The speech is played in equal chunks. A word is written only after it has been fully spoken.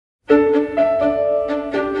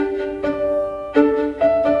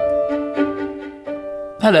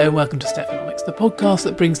Hello and welcome to Stephanomics, the podcast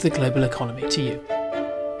that brings the global economy to you.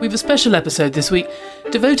 We've a special episode this week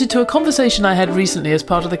devoted to a conversation I had recently as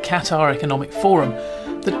part of the Qatar Economic Forum.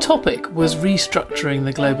 The topic was restructuring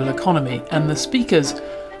the global economy, and the speakers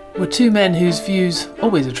were two men whose views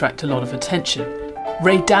always attract a lot of attention.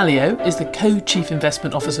 Ray Dalio is the co-chief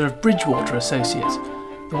investment officer of Bridgewater Associates,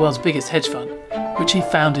 the world's biggest hedge fund, which he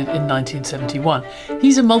founded in 1971.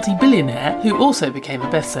 He's a multi-billionaire who also became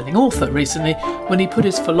a best-selling author recently when he put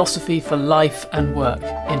his philosophy for life and work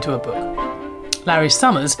into a book. Larry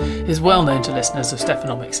Summers is well known to listeners of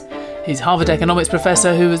Stephanomics. He's Harvard economics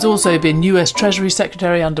professor who has also been US Treasury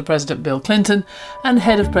Secretary under President Bill Clinton and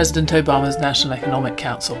head of President Obama's National Economic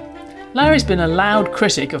Council. Larry's been a loud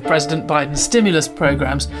critic of President Biden's stimulus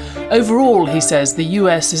programs. Overall, he says the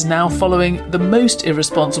US is now following the most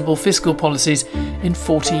irresponsible fiscal policies in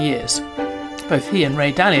 40 years. Both he and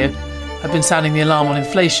Ray Dalio have been sounding the alarm on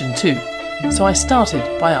inflation too. So I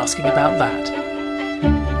started by asking about that.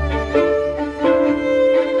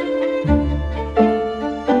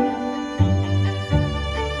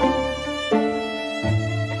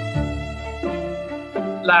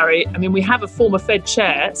 Larry, I mean, we have a former Fed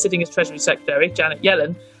chair sitting as Treasury Secretary, Janet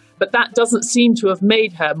Yellen, but that doesn't seem to have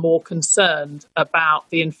made her more concerned about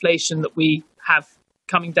the inflation that we have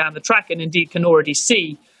coming down the track and indeed can already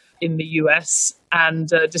see in the US. And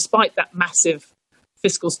despite that massive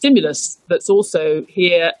fiscal stimulus that's also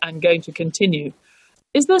here and going to continue,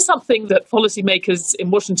 is there something that policymakers in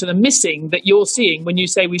Washington are missing that you're seeing when you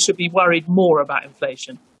say we should be worried more about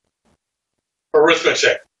inflation?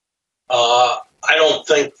 Arithmetic. I don't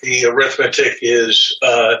think the arithmetic is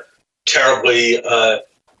terribly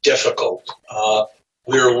difficult.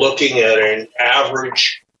 We're looking at an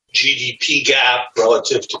average GDP gap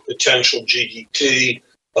relative to potential GDP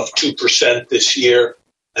of 2% this year,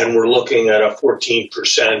 and we're looking at a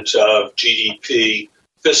 14% of GDP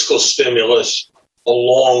fiscal stimulus,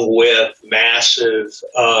 along with massive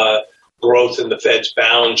growth in the Fed's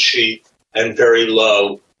balance sheet and very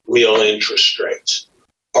low real interest rates.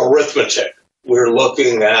 Arithmetic. We're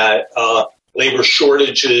looking at labor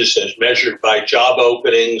shortages as measured by job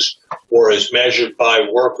openings or as measured by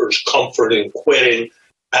workers' comfort in quitting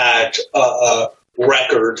at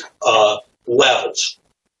record levels.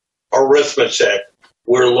 Arithmetic.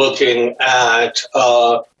 We're looking at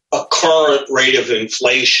a current rate of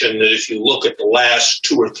inflation that, if you look at the last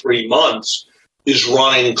 2 or 3 months, is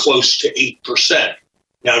running close to 8%.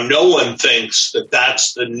 Now, no one thinks that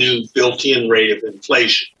that's the new built-in rate of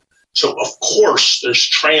inflation. So, of course, there's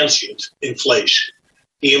transient inflation.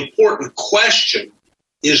 The important question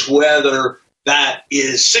is whether that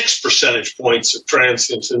is 6 percentage points of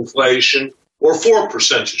transient inflation or 4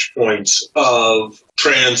 percentage points of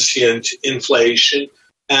transient inflation.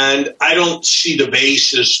 And I don't see the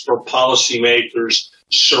basis for policymakers'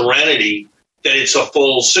 serenity that it's a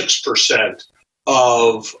full 6%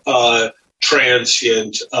 of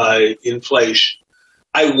transient inflation.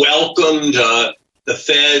 I welcomed the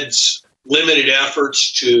Fed's limited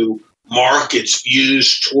efforts to mark its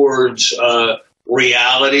views towards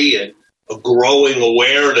reality and a growing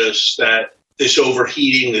awareness that this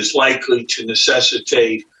overheating is likely to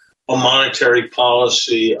necessitate a monetary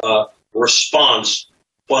policy response.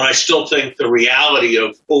 But I still think the reality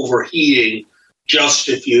of overheating, just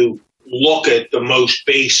if you look at the most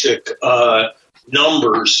basic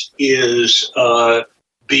numbers, is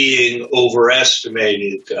being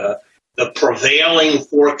overestimated. The prevailing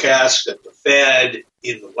forecast at the Fed,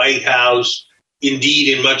 in the White House,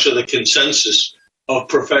 indeed in much of the consensus of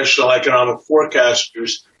professional economic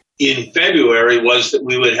forecasters in February, was that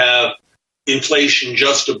we would have inflation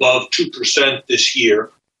just above 2% this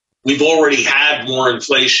year. We've already had more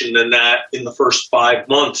inflation than that in the first 5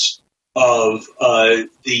 months of the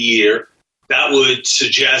year. That would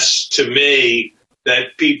suggest to me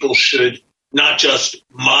that people should not just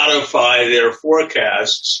modify their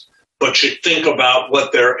forecasts, but should think about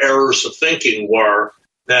what their errors of thinking were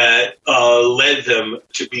that led them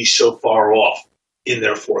to be so far off in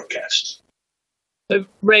their forecasts. So,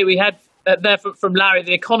 Ray, we had there from Larry,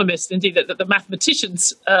 the economist, indeed, that the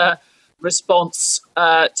mathematician's response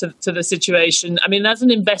to the situation. I mean, as an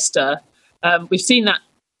investor, we've seen that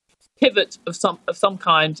pivot of some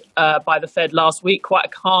kind by the Fed last week, quite a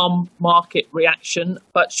calm market reaction.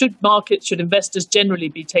 But should investors generally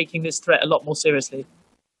be taking this threat a lot more seriously?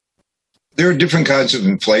 There are different kinds of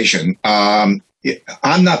inflation. I'm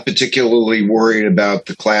not particularly worried about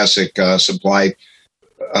the classic supply,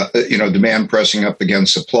 demand pressing up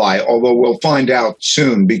against supply, although we'll find out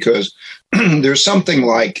soon because there's something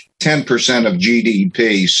like 10% of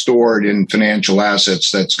GDP stored in financial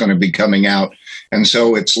assets that's going to be coming out And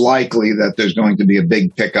so it's likely that there's going to be a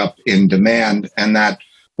big pickup in demand, and that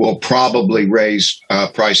will probably raise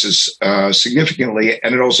prices significantly.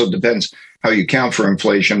 And it also depends how you count for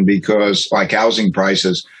inflation, because like housing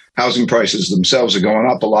prices themselves are going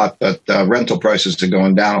up a lot, but rental prices are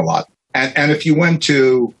going down a lot. And if you went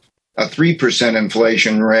to a 3%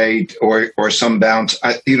 inflation rate or some bounce,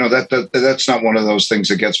 that's not one of those things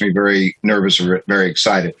that gets me very nervous or very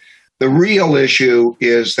excited. The real issue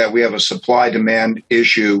is that we have a supply-demand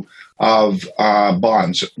issue of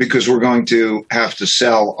bonds, because we're going to have to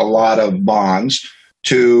sell a lot of bonds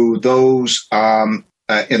to those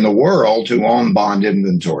in the world who own bond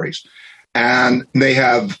inventories. And they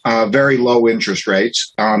have very low interest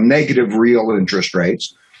rates, negative real interest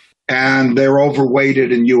rates, and they're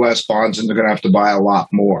overweighted in U.S. bonds, and they're going to have to buy a lot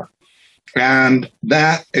more. And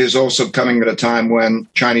that is also coming at a time when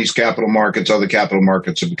Chinese capital markets, other capital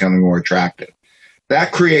markets, are becoming more attractive.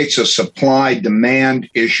 That creates a supply-demand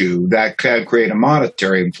issue that can create a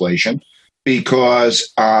monetary inflation,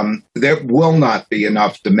 because there will not be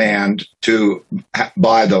enough demand to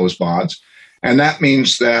buy those bonds. And that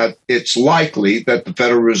means that it's likely that the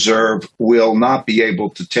Federal Reserve will not be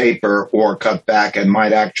able to taper or cut back, and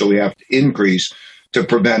might actually have to increase to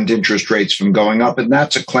prevent interest rates from going up. And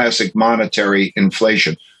that's a classic monetary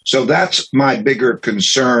inflation. So that's my bigger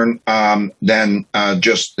concern than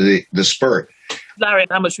just the spurt. Larry,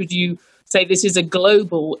 how much would you say this is a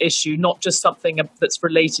global issue, not just something that's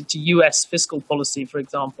related to US fiscal policy, for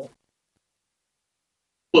example?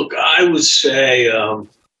 Look, I would say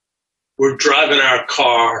we're driving our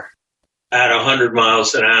car at 100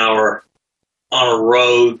 miles an hour on a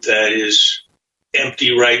road that is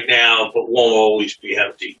empty right now, but won't always be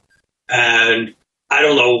empty. And I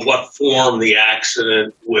don't know what form the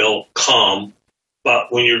accident will come,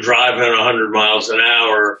 but when you're driving 100 miles an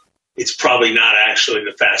hour, it's probably not actually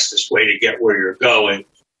the fastest way to get where you're going,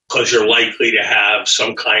 because you're likely to have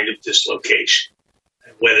some kind of dislocation.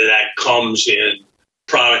 And whether that comes in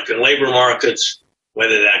product and labor markets,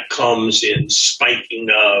 whether that comes in spiking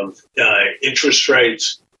of interest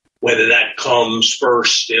rates, whether that comes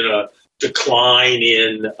first in a decline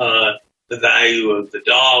in the value of the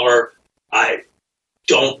dollar, I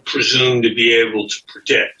don't presume to be able to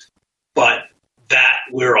predict. But that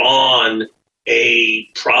we're on a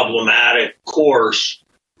problematic course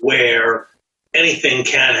where anything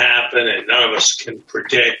can happen and none of us can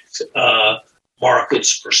predict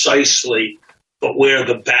markets precisely, but where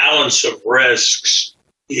the balance of risks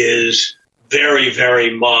is very,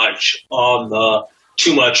 very much on the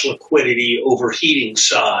too much liquidity overheating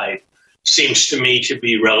side seems to me to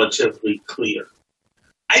be relatively clear.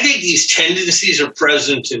 I think these tendencies are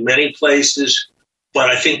present in many places, but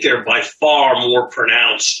I think they're by far more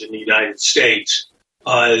pronounced in the United States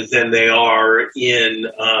than they are in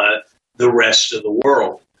the rest of the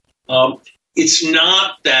world. It's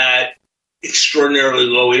not that extraordinarily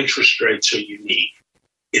low interest rates are unique.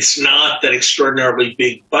 It's not that extraordinarily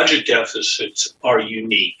big budget deficits are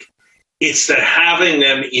unique. It's that having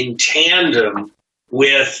them in tandem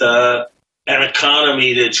with an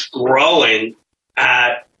economy that's growing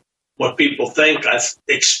at what people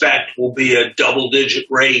expect will be a double-digit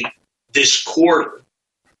rate this quarter,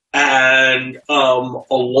 and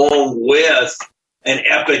along with an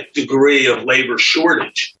epic degree of labor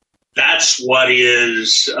shortage. That's what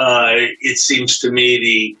is, it seems to me,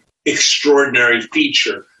 the extraordinary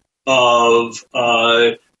feature of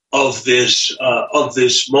this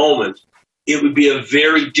moment. It would be a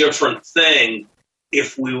very different thing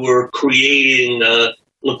if we were creating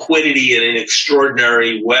liquidity in an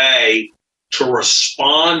extraordinary way to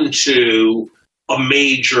respond to a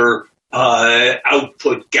major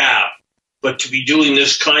output gap. But to be doing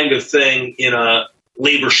this kind of thing in a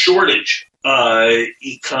labor shortage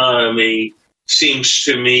economy seems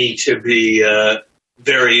to me to be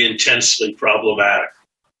very intensely problematic.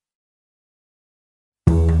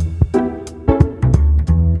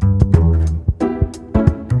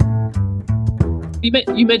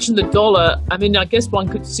 You mentioned the dollar. I mean, I guess one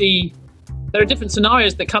could see there are different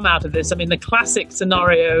scenarios that come out of this. I mean, the classic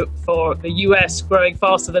scenario for the US growing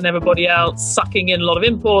faster than everybody else, sucking in a lot of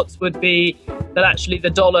imports, would be that actually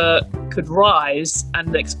the dollar could rise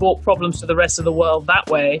and export problems to the rest of the world that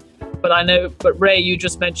way. But Ray, you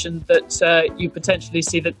just mentioned that you potentially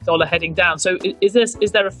see the dollar heading down. So is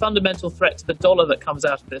there a fundamental threat to the dollar that comes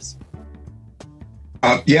out of this?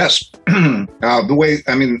 Yes. I'm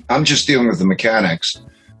just dealing with the mechanics.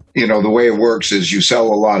 The way it works is you sell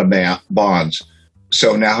a lot of bonds.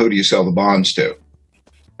 So now who do you sell the bonds to?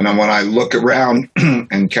 And then when I look around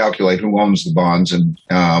and calculate who owns the bonds and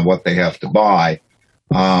what they have to buy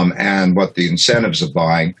and what the incentives of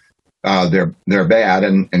buying, they're bad.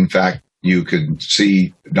 And in fact, you could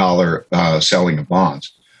see dollar selling of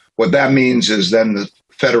bonds. What that means is then the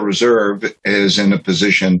Federal Reserve is in a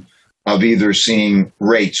position of either seeing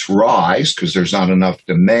rates rise because there's not enough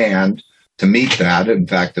demand to meet that. In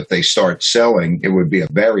fact, if they start selling, it would be a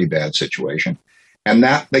very bad situation. And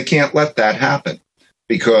that they can't let that happen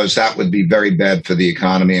because that would be very bad for the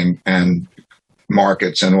economy and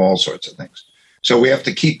markets and all sorts of things. So we have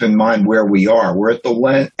to keep in mind where we are. We're at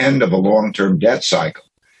the end of a long-term debt cycle.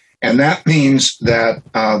 And that means that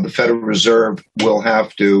the Federal Reserve will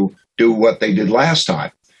have to do what they did last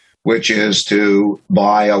time, which is to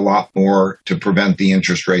buy a lot more to prevent the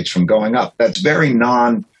interest rates from going up. That's very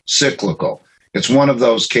non-cyclical. It's one of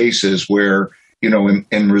those cases where,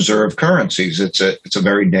 in reserve currencies, it's a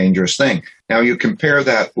very dangerous thing. Now, you compare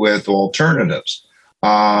that with alternatives.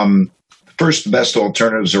 First, the best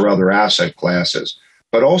alternatives are other asset classes.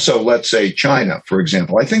 But also, let's say China, for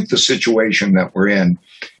example. I think the situation that we're in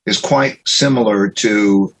is quite similar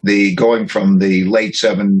to the going from the late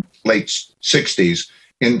 60s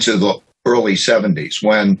into the early 70s,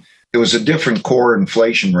 when there was a different core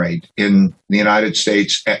inflation rate in the United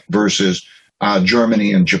States versus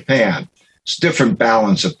Germany and Japan. It's a different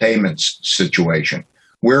balance of payments situation.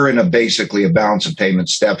 We're in basically a balance of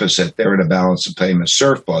payments deficit. They're in a balance of payments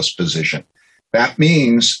surplus position. That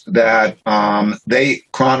means that they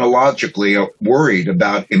chronologically are worried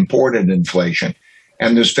about imported inflation,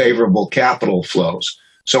 and there's favorable capital flows.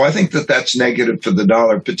 So I think that that's negative for the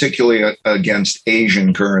dollar, particularly against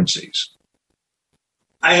Asian currencies.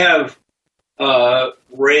 I have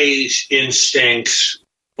Ray's instincts,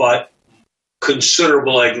 but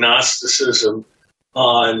considerable agnosticism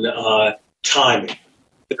on timing.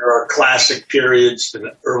 There are classic periods,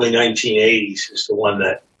 the early 1980s is the one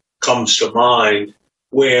that comes to mind,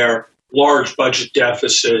 where large budget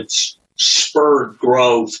deficits spurred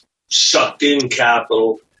growth, sucked in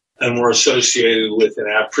capital, and were associated with an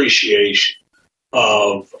appreciation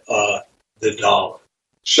of the dollar.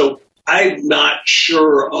 So I'm not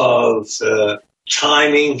sure of the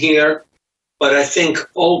timing here, but I think,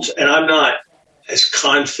 and I'm not as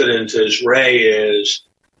confident as Ray is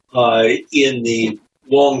in the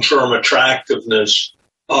long-term attractiveness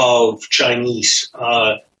of Chinese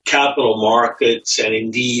capital markets and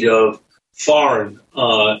indeed of foreign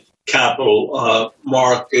capital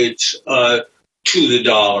markets to the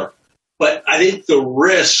dollar. But I think the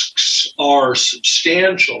risks are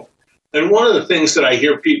substantial. And one of the things that I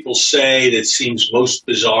hear people say that seems most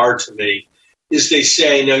bizarre to me is they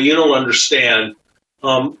say, no, you don't understand.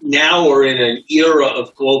 Now we're in an era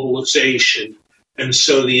of globalization, and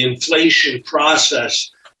so the inflation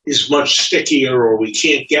process is much stickier, or we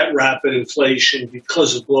can't get rapid inflation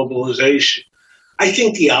because of globalization. I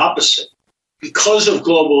think the opposite. Because of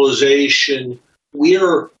globalization,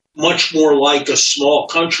 we're much more like a small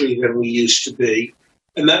country than we used to be.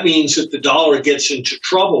 And that means that the dollar gets into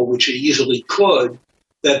trouble, which it easily could,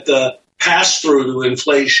 that the pass-through to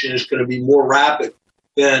inflation is going to be more rapid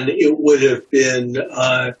than it would have been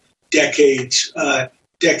decades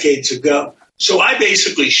ago. So I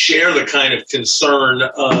basically share the kind of concern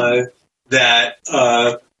that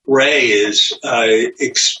Ray is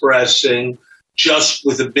expressing, just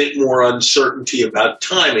with a bit more uncertainty about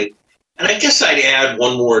timing. And I guess I'd add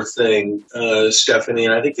one more thing, Stephanie,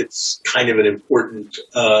 and I think it's kind of an important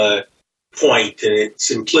point, and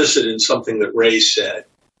it's implicit in something that Ray said.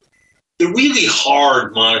 The really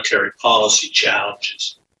hard monetary policy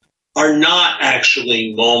challenges are not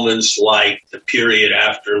actually moments like the period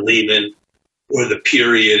after Lehman or the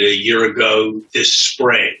period a year ago this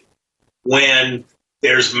spring, when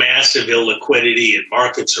there's massive illiquidity and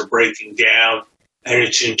markets are breaking down, and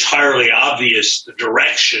it's entirely obvious the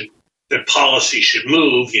direction that policy should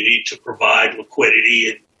move. You need to provide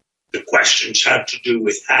liquidity, and the questions have to do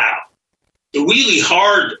with how. The really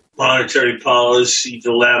hard monetary policy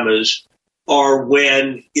dilemmas are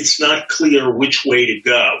when it's not clear which way to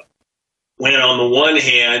go. When on the one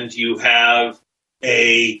hand you have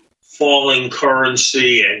a falling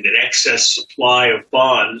currency and an excess supply of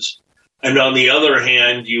bonds, and on the other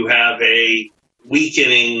hand you have a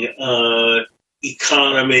weakening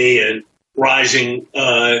economy and rising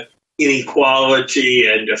inequality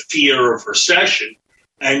and a fear of recession,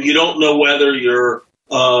 and you don't know whether you're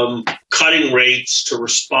cutting rates to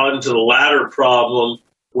respond to the latter problem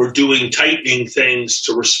or doing tightening things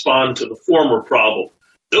to respond to the former problem.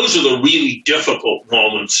 Those are the really difficult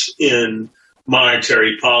moments in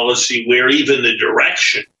monetary policy, where even the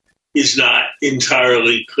direction is not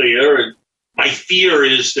entirely clear. And my fear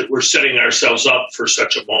is that we're setting ourselves up for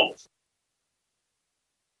such a moment.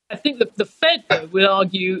 I think that the Fed, though, would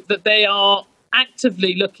argue that they are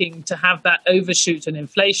actively looking to have that overshoot in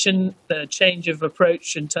inflation, the change of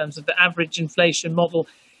approach in terms of the average inflation model,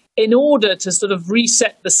 in order to sort of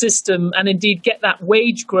reset the system and indeed get that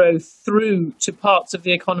wage growth through to parts of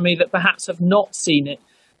the economy that perhaps have not seen it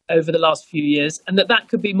over the last few years, and that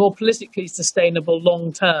could be more politically sustainable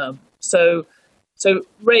long term. So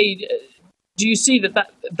Ray, do you see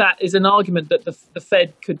that is an argument that the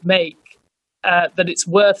Fed could make, that it's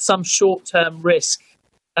worth some short-term risk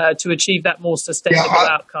to achieve that more sustainable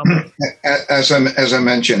outcome? As I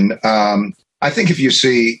mentioned, I think if you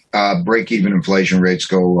see break-even inflation rates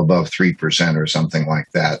go above 3% or something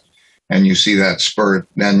like that, and you see that spurt,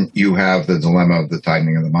 then you have the dilemma of the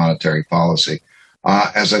tightening of the monetary policy.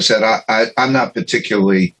 As I said, I'm not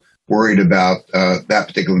particularly worried about that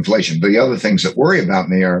particular inflation. The other things that worry about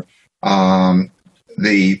me are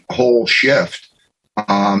the whole shift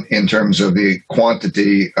in terms of the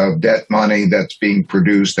quantity of debt money that's being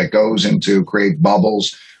produced that goes into create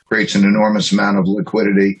bubbles, creates an enormous amount of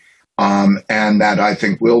liquidity, and that I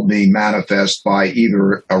think will be manifest by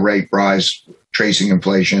either a rate rise tracing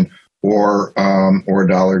inflation or a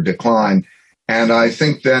dollar decline. And I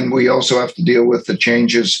think then we also have to deal with the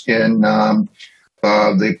changes in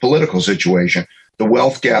the political situation, the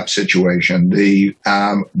wealth gap situation. With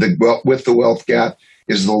the wealth gap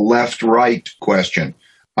is the left-right question.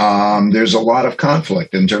 There's a lot of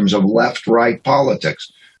conflict in terms of left-right politics.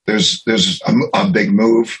 There's a big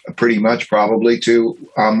move, pretty much probably, to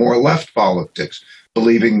more left politics,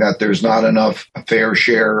 believing that there's not enough fair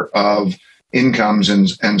share of incomes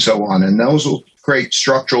and so on. And those will create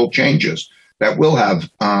structural changes that will have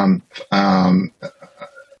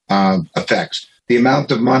effects. The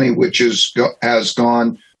amount of money which has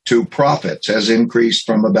gone to profits has increased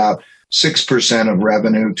from about 6% of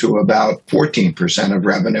revenue to about 14% of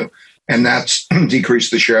revenue, and that's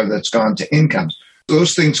decreased the share that's gone to incomes.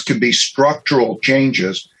 Those things could be structural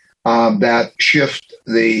changes that shift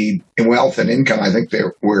the wealth and income. I think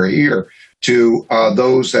we're here to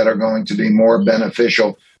those that are going to be more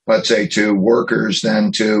beneficial, let's say, to workers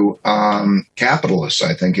than to capitalists,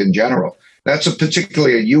 I think, in general. That's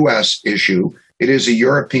particularly a U.S. issue. It is a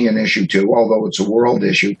European issue, too, although it's a world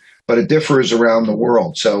issue, but it differs around the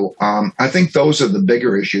world. So I think those are the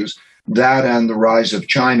bigger issues, that and the rise of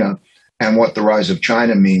China and what the rise of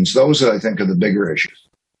China means. Those, I think, are the bigger issues.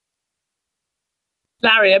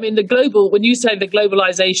 Larry, I mean, when you say the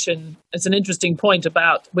globalization, it's an interesting point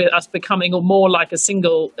about us becoming more like a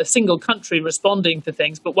single country responding to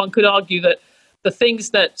things. But one could argue that the things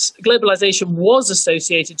that globalization was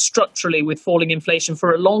associated structurally with falling inflation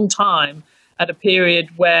for a long time, at a period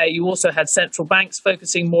where you also had central banks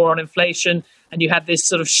focusing more on inflation, and you had this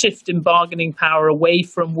sort of shift in bargaining power away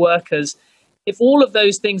from workers. If all of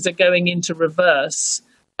those things are going into reverse,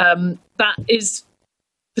 that is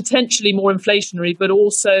potentially more inflationary, but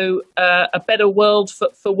also a better world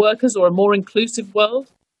for workers, or a more inclusive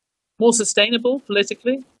world, more sustainable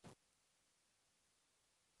politically?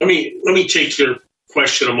 Let me take your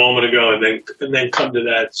question a moment ago and then come to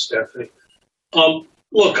that, Stephanie.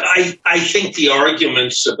 Look, I think the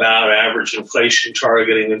arguments about average inflation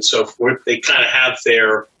targeting and so forth, they kind of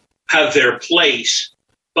have their place,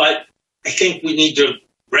 but I think we need to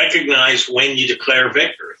recognize when you declare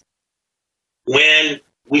victory. When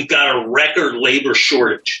we've got a record labor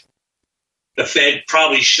shortage, the Fed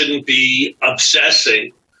probably shouldn't be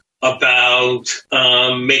obsessing about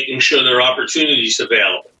making sure there are opportunities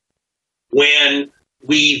available. When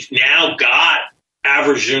we've now got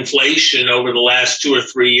average inflation over the last 2 or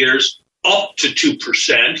 3 years up to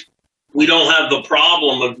 2%, we don't have the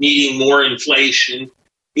problem of needing more inflation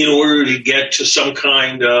in order to get to some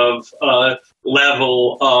kind of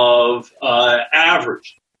level of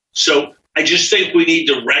average. So I just think we need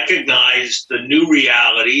to recognize the new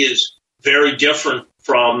reality is very different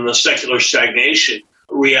from the secular stagnation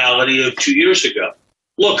reality of 2 years ago.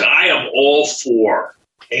 Look, I am all for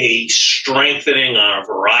a strengthening on a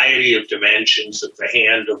variety of dimensions of the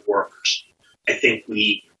hand of workers. I think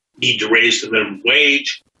we need to raise the minimum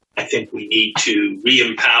wage. I think we need to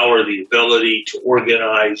re-empower the ability to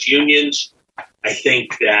organize unions. I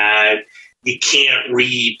think that you can't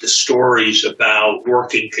read the stories about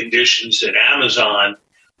working conditions at Amazon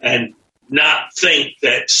and not think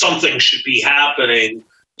that something should be happening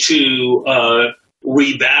to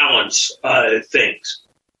rebalance things.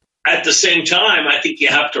 At the same time, I think you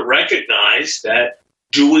have to recognize that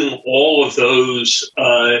doing all of those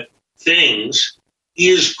things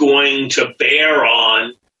is going to bear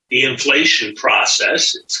on the inflation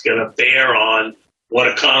process. It's going to bear on what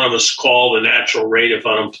economists call the natural rate of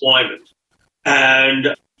unemployment.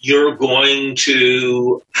 And you're going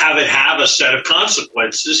to have a set of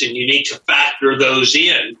consequences, and you need to factor those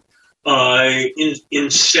in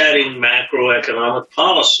setting macroeconomic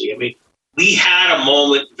policy. I mean, we had a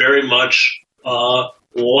moment very much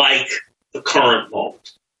like the current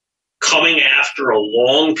moment, coming after a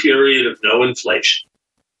long period of no inflation.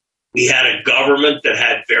 We had a government that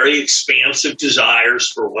had very expansive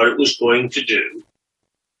desires for what it was going to do.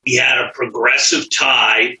 We had a progressive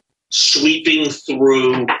tide sweeping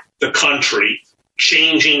through the country,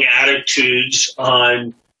 changing attitudes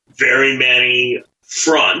on very many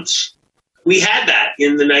fronts. We had that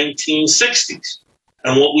in the 1960s.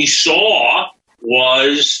 And what we saw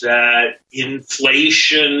was that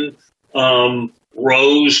inflation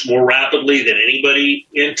rose more rapidly than anybody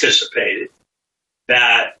anticipated,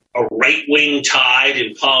 that a right-wing tide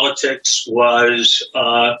in politics was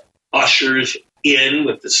ushered in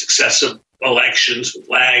with the successive elections with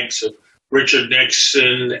lags of Richard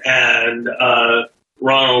Nixon and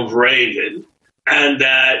Ronald Reagan, and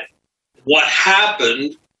that what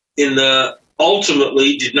happened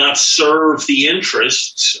ultimately did not serve the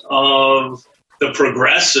interests of the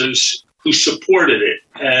progressives who supported it.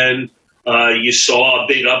 And you saw a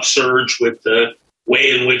big upsurge with the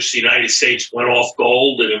way in which the United States went off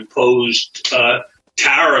gold and imposed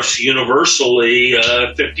tariffs universally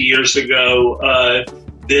 50 years ago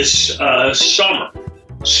this summer.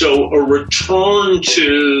 So a return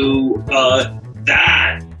to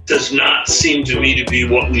that does not seem to me to be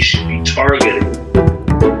what we should be targeting.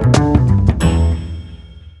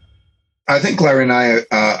 I think Larry and I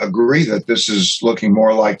agree that this is looking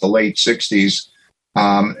more like the late 60s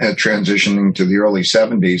transitioning to the early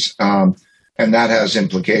 70s. And that has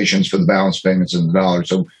implications for the balance payments in the dollar.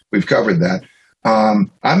 So we've covered that.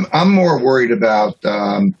 I'm more worried about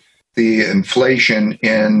the inflation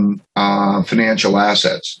in financial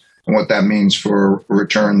assets and what that means for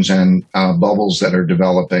returns and bubbles that are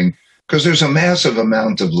developing, because there's a massive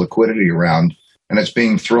amount of liquidity around, and it's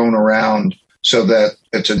being thrown around so that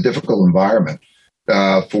it's a difficult environment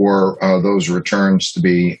for those returns to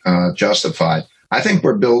be justified. I think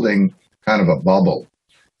we're building kind of a bubble.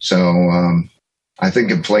 So I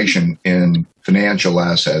think inflation in financial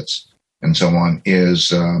assets and so on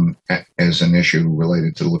is an issue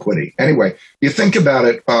related to liquidity. Anyway, you think about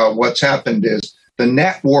it. What's happened is the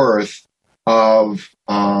net worth of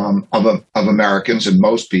Americans and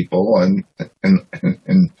most people in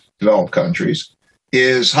developed countries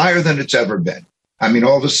is higher than it's ever been. I mean,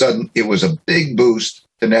 all of a sudden, it was a big boost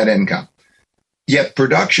to net income. Yet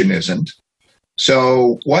production isn't.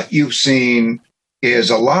 So what you've seen is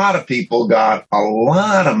a lot of people got a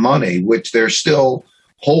lot of money, which they're still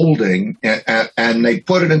holding, and they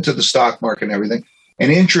put it into the stock market and everything,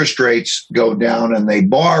 and interest rates go down and they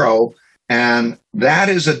borrow, and that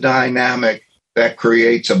is a dynamic that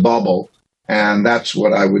creates a bubble, and that's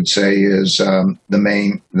what I would say is the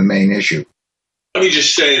main issue. Let me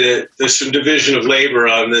just say that there's some division of labor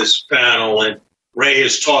on this panel, and Ray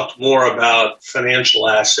has talked more about financial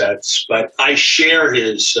assets, but I share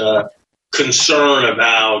his concern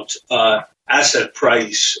about asset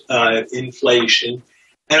price inflation.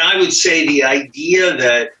 And I would say the idea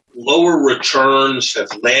that lower returns have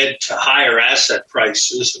led to higher asset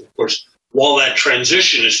prices, and of course, while that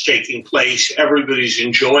transition is taking place, everybody's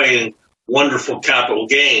enjoying wonderful capital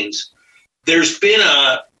gains. There's been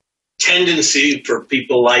a tendency for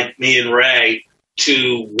people like me and Ray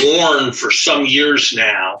to warn for some years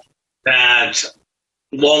now that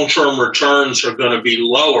long-term returns are going to be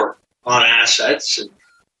lower on assets. And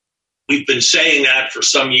we've been saying that for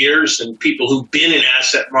some years, and people who've been in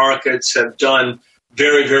asset markets have done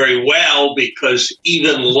very, very well, because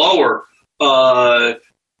even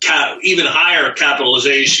higher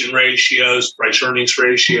capitalization ratios, price earnings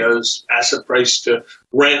ratios, asset price to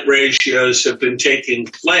rent ratios have been taking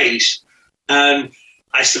place. And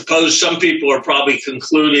I suppose some people are probably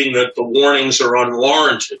concluding that the warnings are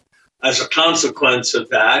unwarranted as a consequence of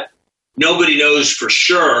that. Nobody knows for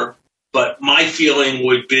sure, but my feeling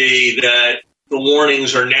would be that the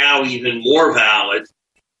warnings are now even more valid,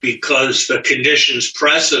 because the conditions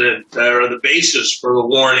precedent that are the basis for the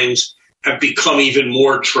warnings have become even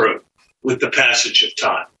more true with the passage of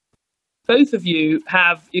time. Both of you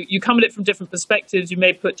you come at it from different perspectives. You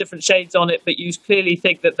may put different shades on it, but you clearly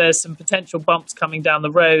think that there's some potential bumps coming down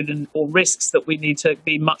the road or risks that we need to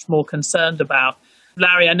be much more concerned about.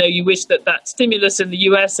 Larry, I know you wish that stimulus in the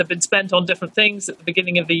US had been spent on different things at the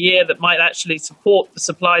beginning of the year that might actually support the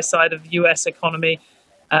supply side of the US economy,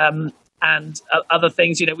 and other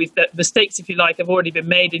things. The mistakes, if you like, have already been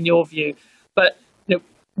made in your view. But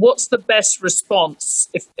what's the best response,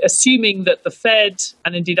 if assuming that the Fed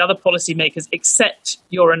and indeed other policymakers accept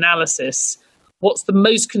your analysis? What's the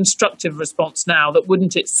most constructive response now that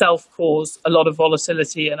wouldn't itself cause a lot of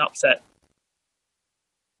volatility and upset?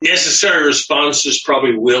 Necessary responses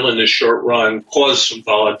probably will, in the short run, cause some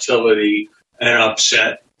volatility and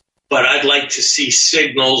upset. But I'd like to see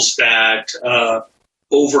signals that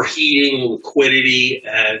overheating, liquidity,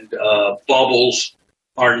 and bubbles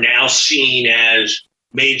are now seen as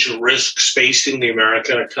major risks facing the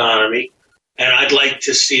American economy. And I'd like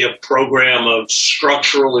to see a program of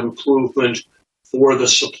structural improvement for the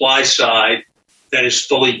supply side that is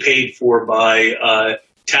fully paid for by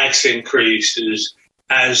tax increases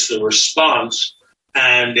as the response,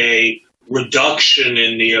 and a reduction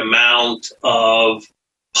in the amount of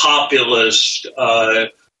populist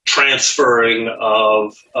transferring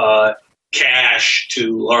of cash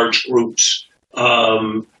to large groups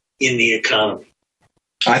in the economy.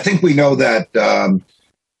 I think we know that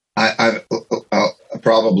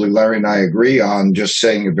probably Larry and I agree on just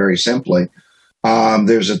saying it very simply.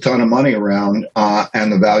 There's a ton of money around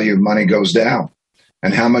and the value of money goes down.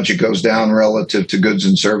 And how much it goes down relative to goods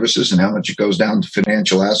and services and how much it goes down to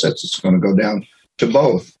financial assets, it's going to go down to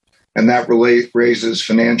both. And that raises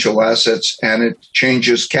financial assets and it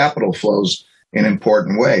changes capital flows in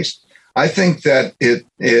important ways. I think that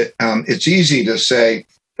it's easy to say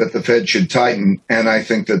that the Fed should tighten, and I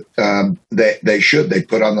think that they should. They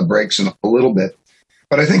put on the brakes a little bit.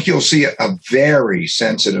 But I think you'll see a very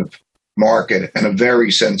sensitive market and a very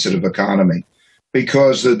sensitive economy,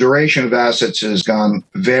 because the duration of assets has gone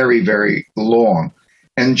very, very long.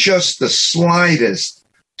 And just the slightest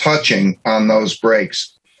touching on those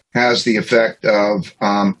brakes has the effect of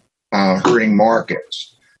hurting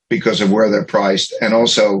markets because of where they're priced, and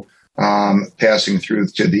also passing through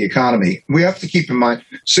to the economy. We have to keep in mind,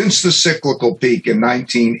 since the cyclical peak in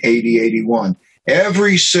 1980-81,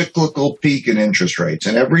 every cyclical peak in interest rates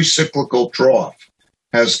and every cyclical trough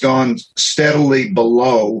has gone steadily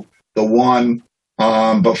below the one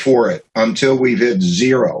before it until we've hit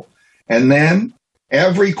zero. And then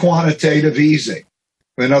every quantitative easing,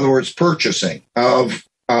 in other words, purchasing of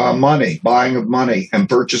money, buying of money and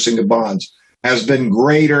purchasing of bonds, has been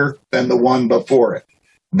greater than the one before it.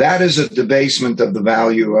 That is a debasement of the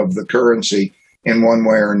value of the currency in one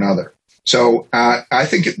way or another. So I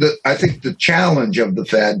think the challenge of the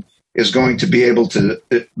Fed is going to be able to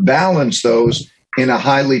balance those in a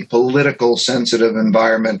highly political sensitive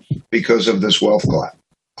environment because of this wealth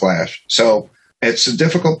clash. So it's a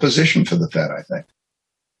difficult position for the Fed, I think.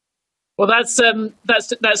 Well, that's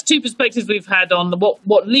two perspectives we've had on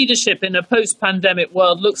what leadership in a post-pandemic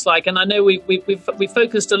world looks like, and I know we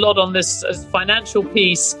focused a lot on this as financial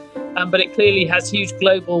piece, but it clearly has huge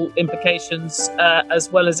global implications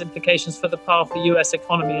as well as implications for the path the U.S.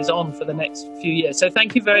 economy is on for the next few years. So,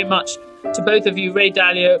 thank you very much to both of you, Ray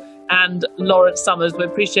Dalio and Lawrence Summers. We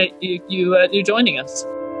appreciate you joining us.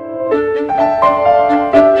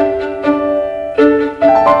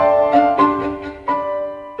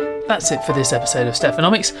 That's it for this episode of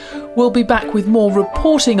Stephanomics. We'll be back with more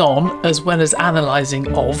reporting on, as well as analysing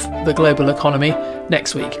of, the global economy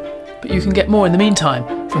next week. But you can get more in the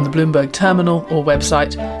meantime from the Bloomberg terminal or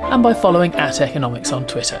website, and by following @Economics on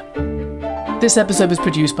Twitter. This episode was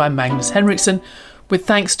produced by Magnus Henriksson, with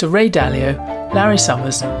thanks to Ray Dalio, Larry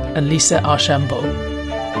Summers and Lisa Archambault.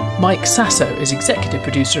 Mike Sasso is executive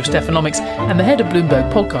producer of Stephanomics, and the head of Bloomberg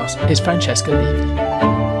Podcast is Francesca Levy.